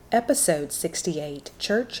Episode 68,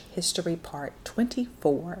 Church History Part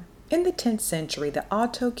 24. In the 10th century, the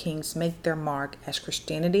Otto kings make their mark as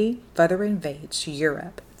Christianity further invades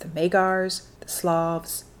Europe. The Magyars, the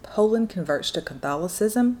Slavs, Poland converts to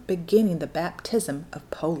Catholicism, beginning the baptism of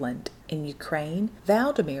Poland. In Ukraine,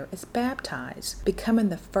 Vladimir is baptized, becoming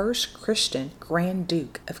the first Christian Grand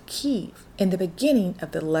Duke of Kiev. In the beginning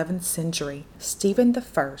of the 11th century, Stephen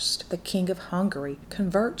I, the King of Hungary,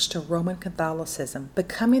 converts to Roman Catholicism,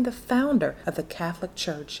 becoming the founder of the Catholic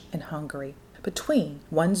Church in Hungary. Between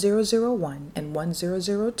 1001 and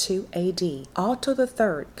 1002 AD, Otto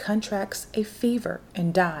III contracts a fever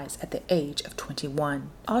and dies at the age of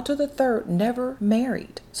 21. Otto III never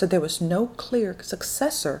married, so there was no clear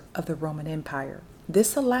successor of the Roman Empire.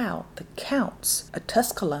 This allowed the Counts of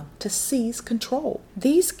Tusculum to seize control.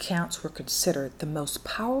 These counts were considered the most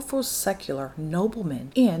powerful secular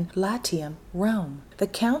noblemen in Latium, Rome. The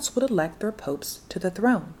counts would elect their popes to the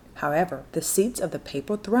throne. However, the seats of the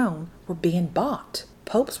papal throne were being bought.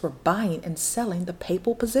 Popes were buying and selling the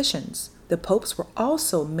papal positions. The popes were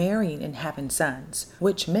also marrying and having sons,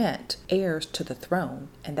 which meant heirs to the throne,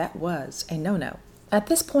 and that was a no-no. At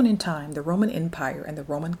this point in time, the Roman Empire and the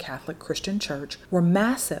Roman Catholic Christian Church were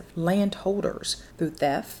massive landholders through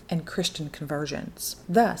theft and Christian conversions.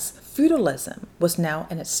 Thus, feudalism was now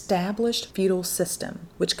an established feudal system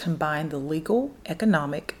which combined the legal,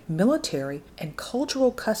 economic, military, and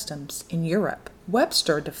cultural customs in Europe.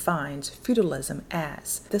 Webster defines feudalism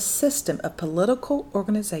as the system of political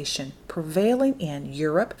organization prevailing in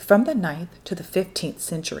Europe from the 9th to the 15th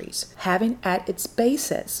centuries, having at its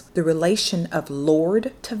basis the relation of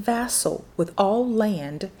lord to vassal, with all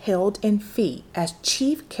land held in fee as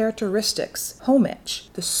chief characteristics, homage,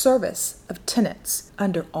 the service of tenants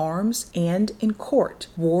under arms and in court,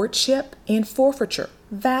 wardship and forfeiture.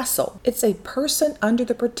 Vassal. It's a person under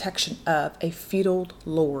the protection of a feudal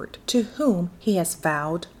lord, to whom he has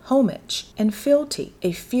vowed homage, and fealty,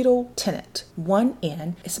 a feudal tenant, one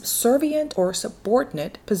in a subservient or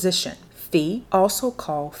subordinate position. Fee, also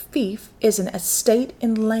called fief, is an estate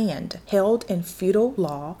in land held in feudal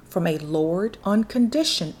law from a lord on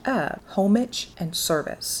condition of homage and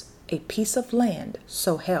service, a piece of land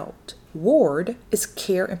so held. Ward is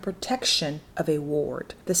care and protection of a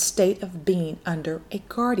ward, the state of being under a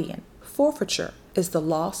guardian. Forfeiture is the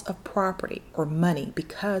loss of property or money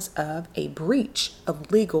because of a breach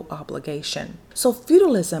of legal obligation. So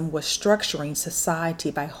feudalism was structuring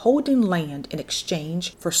society by holding land in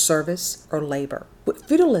exchange for service or labor. With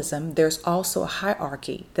feudalism, there's also a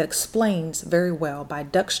hierarchy that explains very well by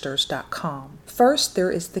Ducksters.com. First,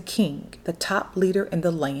 there is the king. The top leader in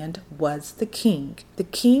the land was the king. The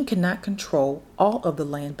king could not control all of the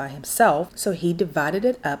land by himself, so he divided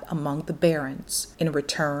it up among the barons. In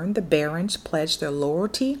return, the barons pledged their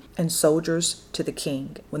loyalty and soldiers to the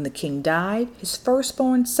king. When the king died, his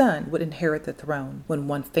firstborn son would inherit the throne. When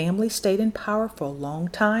one family stayed in power for a long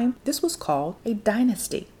time, this was called a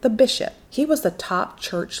dynasty. The bishop. He was the top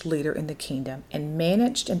church leader in the kingdom and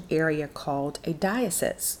managed an area called a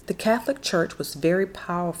diocese. The Catholic Church was very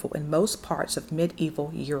powerful in most parts of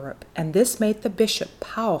medieval Europe, and this made the bishop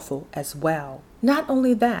powerful as well. Not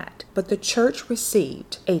only that, but the church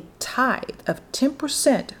received a tithe of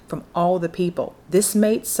 10% from all the people. This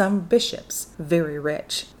made some bishops very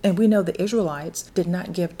rich. And we know the Israelites did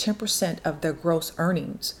not give 10% of their gross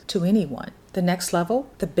earnings to anyone. The next level,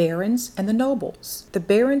 the barons and the nobles. The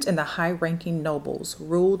barons and the high-ranking nobles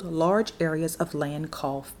ruled large areas of land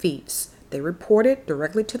called fiefs. They reported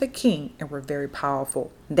directly to the king and were very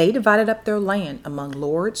powerful. They divided up their land among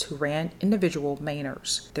lords who ran individual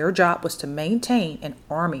manors. Their job was to maintain an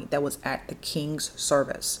army that was at the king's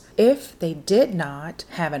service. If they did not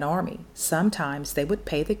have an army, sometimes they would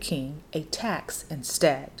pay the king a tax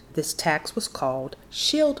instead. This tax was called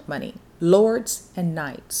shield money. Lords and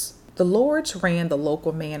knights. The lords ran the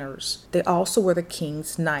local manors. They also were the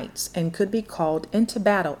king's knights and could be called into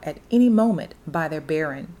battle at any moment by their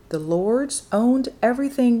baron. The lords owned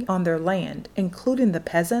everything on their land, including the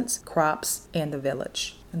peasants, crops, and the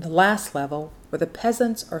village. And the last level were the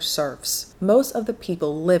peasants or serfs. Most of the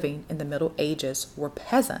people living in the Middle Ages were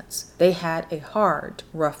peasants. They had a hard,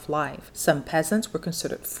 rough life. Some peasants were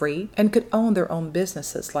considered free and could own their own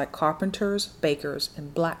businesses like carpenters, bakers,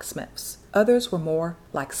 and blacksmiths. Others were more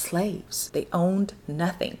like slaves. They owned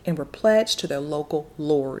nothing and were pledged to their local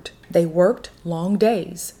lord. They worked long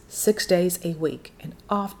days, 6 days a week, and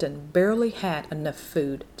often barely had enough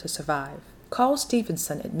food to survive. Carl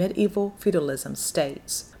Stephenson in Medieval Feudalism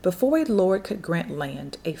states, before a lord could grant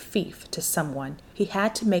land, a fief, to someone, he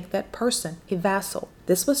had to make that person a vassal.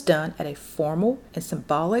 This was done at a formal and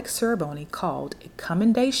symbolic ceremony called a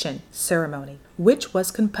commendation ceremony, which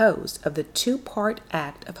was composed of the two-part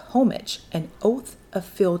act of homage and oath of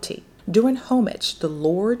fealty. During homage, the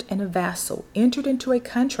lord and a vassal entered into a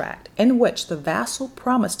contract in which the vassal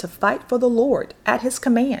promised to fight for the lord at his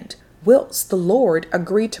command, whilst the lord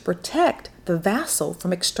agreed to protect the vassal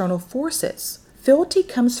from external forces. Fealty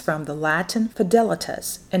comes from the Latin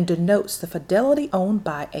fidelitas and denotes the fidelity owned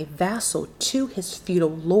by a vassal to his feudal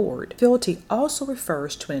lord. Fealty also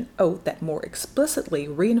refers to an oath that more explicitly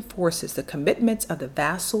reinforces the commitments of the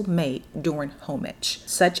vassal made during homage.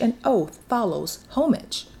 Such an oath follows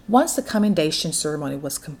homage. Once the commendation ceremony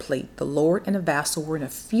was complete, the lord and the vassal were in a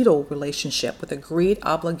feudal relationship with agreed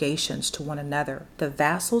obligations to one another. The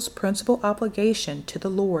vassal's principal obligation to the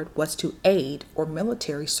lord was to aid or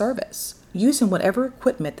military service. Using whatever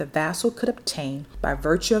equipment the vassal could obtain by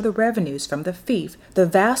virtue of the revenues from the fief, the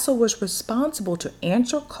vassal was responsible to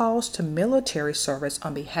answer calls to military service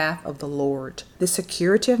on behalf of the lord. The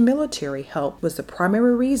security of military help was the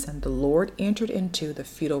primary reason the lord entered into the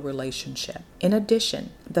feudal relationship. In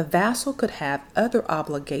addition, the vassal could have other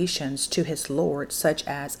obligations to his lord, such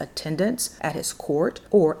as attendance at his court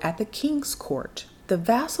or at the king's court. The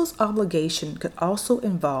vassal's obligation could also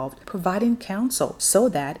involve providing counsel, so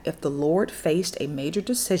that if the lord faced a major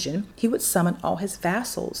decision, he would summon all his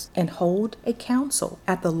vassals and hold a council.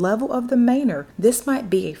 At the level of the manor, this might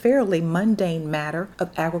be a fairly mundane matter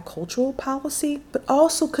of agricultural policy, but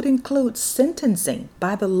also could include sentencing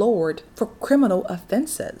by the lord for criminal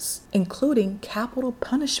offenses, including capital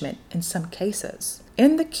punishment in some cases.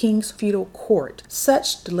 In the king's feudal court,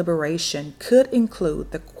 such deliberation could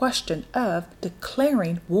include the question of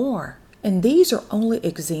declaring war. And these are only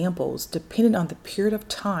examples depending on the period of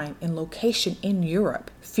time and location in Europe.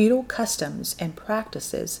 Feudal customs and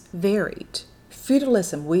practices varied.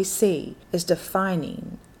 Feudalism, we see, is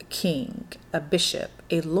defining a king, a bishop,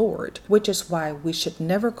 a lord, which is why we should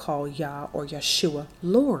never call Yah or Yeshua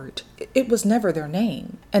Lord. It was never their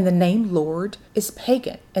name. And the name Lord is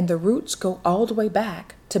pagan, and the roots go all the way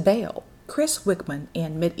back to Baal. Chris Wickman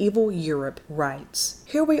in Medieval Europe writes,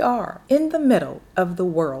 here we are in the middle of the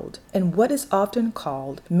world in what is often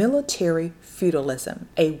called military feudalism.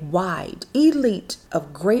 A wide elite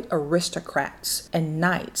of great aristocrats and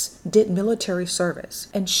knights did military service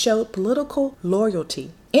and showed political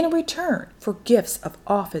loyalty in return for gifts of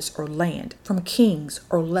office or land from kings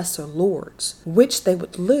or lesser lords, which they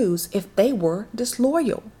would lose if they were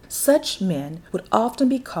disloyal. Such men would often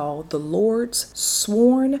be called the lord's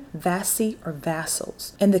sworn vassi or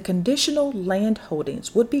vassals, and the conditional land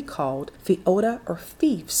holdings would be called feoda or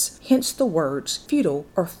fiefs, hence the words feudal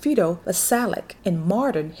or feudo-vassalic in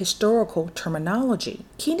modern historical terminology.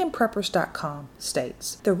 KingdomPreppers.com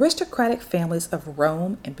states, the aristocratic families of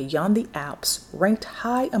Rome and beyond the Alps ranked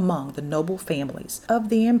high among the noble families of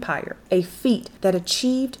the empire, a feat that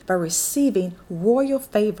achieved by receiving royal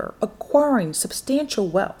favor, acquiring substantial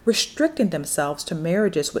wealth, restricting themselves to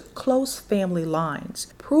marriages with close family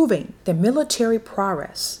lines, proving their military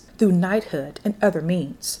prowess through knighthood and other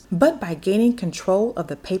means. But by gaining control of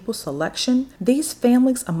the papal selection, these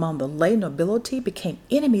families among the lay nobility became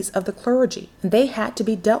enemies of the clergy, and they had to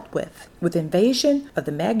be dealt with. With invasion of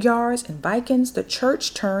the Magyars and Vikings, the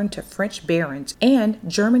church turned to French barons and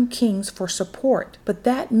German kings for support. But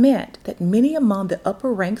that meant that many among the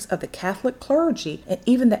upper ranks of the Catholic clergy and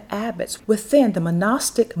even the abbots within the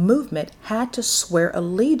monastic movement had to swear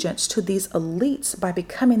allegiance to these elites by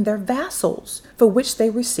becoming their vassals, for which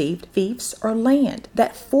they received fiefs or land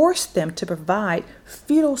that forced them to provide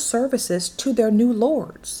feudal services to their new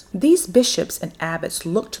lords. These bishops and abbots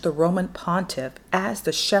looked to the Roman pontiff as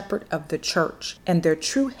the shepherd of the church and their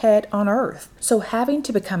true head on earth. So having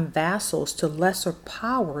to become vassals to lesser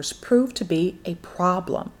powers proved to be a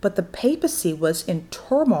problem. But the papacy was in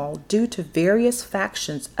turmoil due to various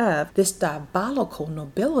factions of this diabolical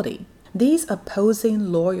nobility. These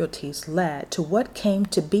opposing loyalties led to what came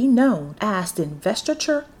to be known as the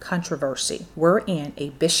investiture controversy, wherein a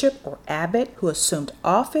bishop or abbot who assumed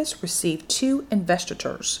office received two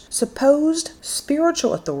investitures. Supposed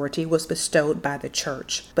spiritual authority was bestowed by the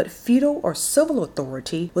church, but feudal or civil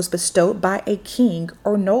authority was bestowed by a king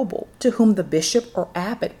or noble, to whom the bishop or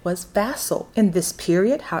abbot was vassal. In this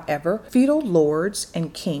period, however, feudal lords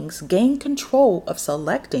and kings gained control of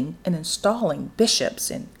selecting and installing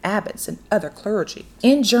bishops and abbots and other clergy.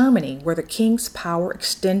 In Germany, where the king's power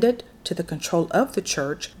extended to the control of the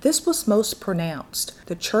church, this was most pronounced.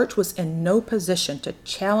 The church was in no position to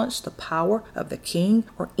challenge the power of the king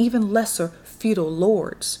or even lesser feudal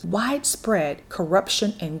lords. Widespread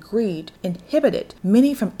corruption and greed inhibited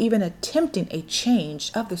many from even attempting a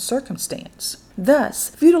change of the circumstance. Thus,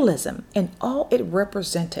 feudalism and all it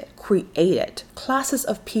represented created classes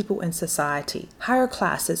of people in society, higher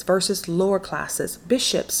classes versus lower classes,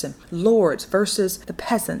 bishops and lords versus the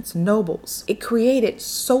peasants, nobles. It created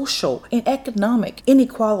social and economic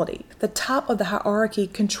inequality. The top of the hierarchy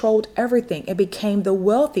controlled everything and became the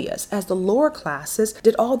wealthiest as the lower classes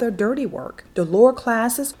did all their dirty work. The lower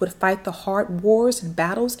classes would fight the hard wars and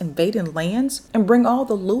battles invading lands and bring all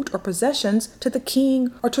the loot or possessions to the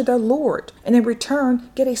king or to their lord, and in return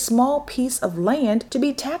get a small piece of land to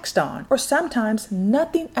be taxed on, or sometimes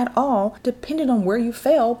nothing at all depending on where you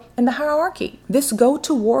fell in the hierarchy. This go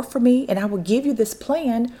to war for me and I will give you this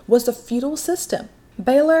plan was the feudal system.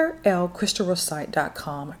 Baylor L.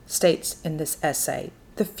 Christosite.com states in this essay,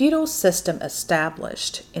 the feudal system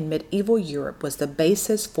established in medieval Europe was the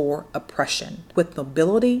basis for oppression, with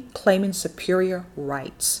nobility claiming superior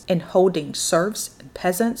rights and holding serfs and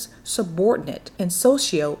peasants subordinate in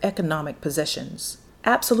socio-economic positions.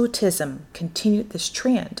 Absolutism continued this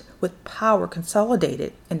trend, with power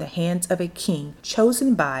consolidated in the hands of a king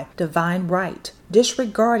chosen by divine right.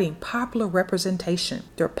 Disregarding popular representation,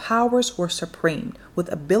 their powers were supreme,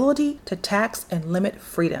 with ability to tax and limit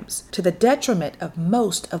freedoms, to the detriment of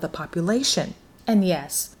most of the population. And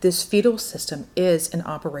yes, this feudal system is in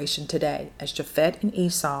operation today as Japhet and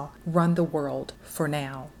Esau run the world for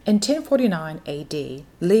now. In 1049 AD,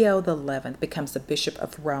 Leo XI becomes the Bishop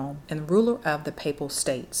of Rome and ruler of the Papal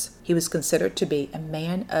States. He was considered to be a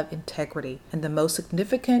man of integrity and the most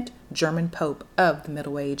significant German pope of the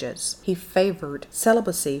Middle Ages. He favored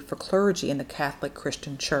celibacy for clergy in the Catholic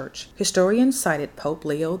Christian Church. Historians cited Pope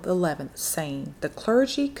Leo XI saying the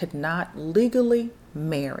clergy could not legally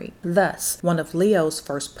marry. Thus, one of Leo's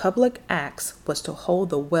first public acts was to hold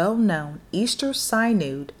the well-known Easter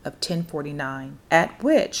Synod of 1049, at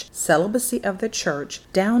which celibacy of the church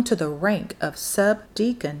down to the rank of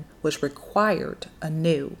subdeacon was required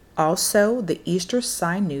anew. Also, the Easter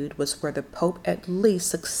Synod was where the Pope at least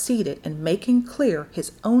succeeded in making clear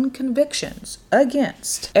his own convictions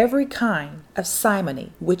against every kind of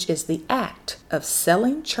simony, which is the act of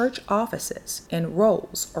selling church offices and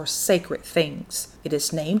roles or sacred things. It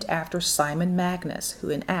is named after Simon Magus, who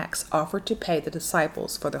in Acts offered to pay the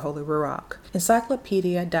disciples for the Holy Ruach.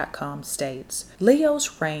 Encyclopedia.com states,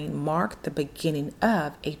 Leo's reign marked the beginning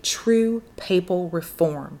of a true papal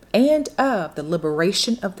reform and of the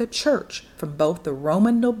liberation of the church from both the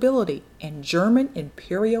Roman nobility and German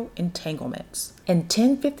imperial entanglements. In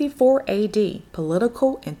 1054 AD,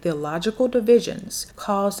 political and theological divisions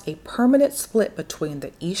caused a permanent split between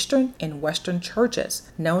the Eastern and Western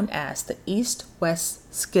churches, known as the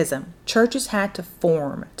East-West Schism. Churches had to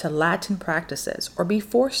form to Latin practices or be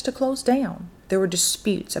forced to close down. There were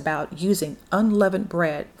disputes about using unleavened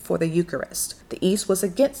bread for the Eucharist. The East was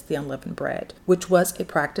against the unleavened bread, which was a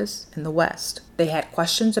practice in the West. They had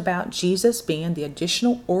questions about Jesus being the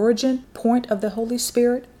additional origin point of the Holy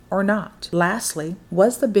Spirit or not. Lastly,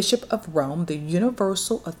 was the Bishop of Rome the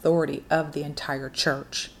universal authority of the entire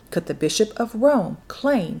church? Could the Bishop of Rome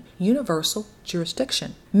claim universal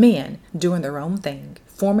jurisdiction? Men doing their own thing,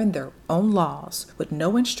 forming their own laws, with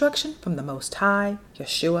no instruction from the Most High,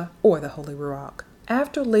 Yeshua, or the Holy Ruach.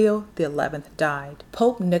 After Leo XI died,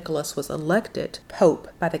 Pope Nicholas was elected Pope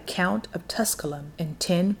by the Count of Tusculum in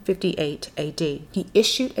 1058 AD. He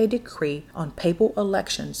issued a decree on papal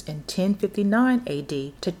elections in 1059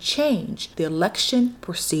 AD to change the election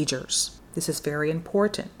procedures. This is very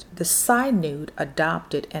important. The Synod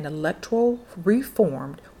adopted an electoral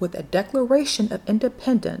reform with a declaration of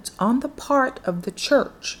independence on the part of the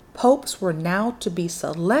church. Popes were now to be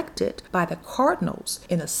selected by the cardinals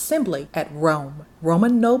in assembly at Rome.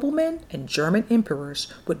 Roman noblemen and German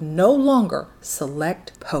emperors would no longer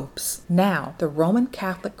select popes. Now, the Roman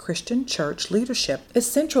Catholic Christian Church leadership is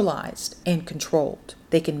centralized and controlled.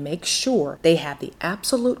 They can make sure they have the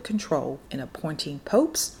absolute control in appointing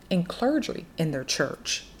popes and clergy in their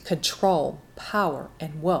church. Control, power,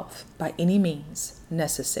 and wealth by any means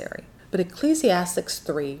necessary. But Ecclesiastes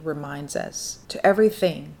 3 reminds us, to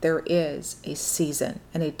everything there is a season,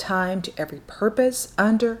 and a time to every purpose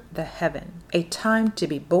under the heaven, a time to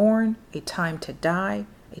be born, a time to die,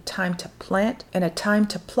 a time to plant, and a time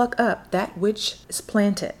to pluck up that which is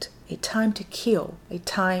planted, a time to kill, a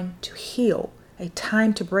time to heal, a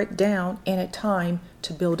time to break down, and a time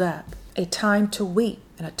to build up, a time to weep,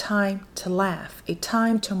 and a time to laugh, a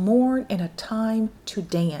time to mourn and a time to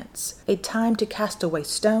dance, a time to cast away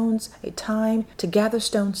stones, a time to gather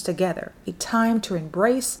stones together, a time to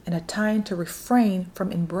embrace and a time to refrain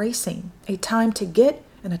from embracing, a time to get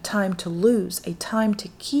and a time to lose, a time to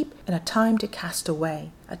keep and a time to cast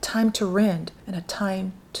away, a time to rend and a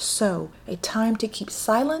time to sow, a time to keep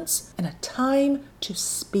silence and a time to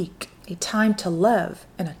speak, a time to love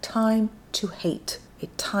and a time to hate, a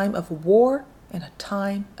time of war and a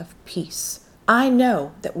time of peace. I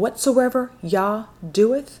know that whatsoever Yah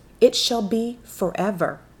doeth, it shall be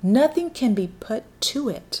forever. Nothing can be put to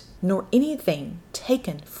it, nor anything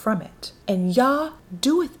taken from it. And Yah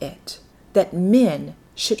doeth it, that men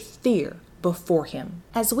should fear before him.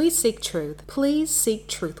 As we seek truth, please seek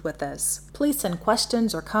truth with us. Please send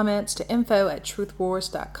questions or comments to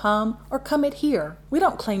info@truthwars.com or comment here. We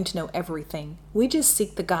don't claim to know everything. We just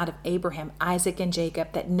seek the God of Abraham, Isaac, and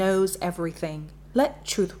Jacob that knows everything. Let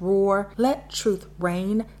truth roar, let truth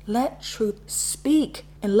reign, let truth speak,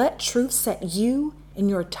 and let truth set you and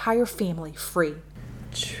your entire family free.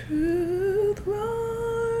 Truth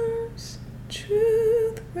roars,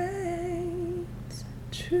 truth reigns,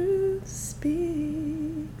 truth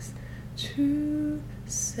speaks, truth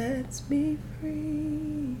sets me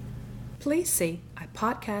free. Please see a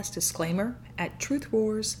podcast disclaimer at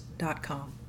truthwars.com.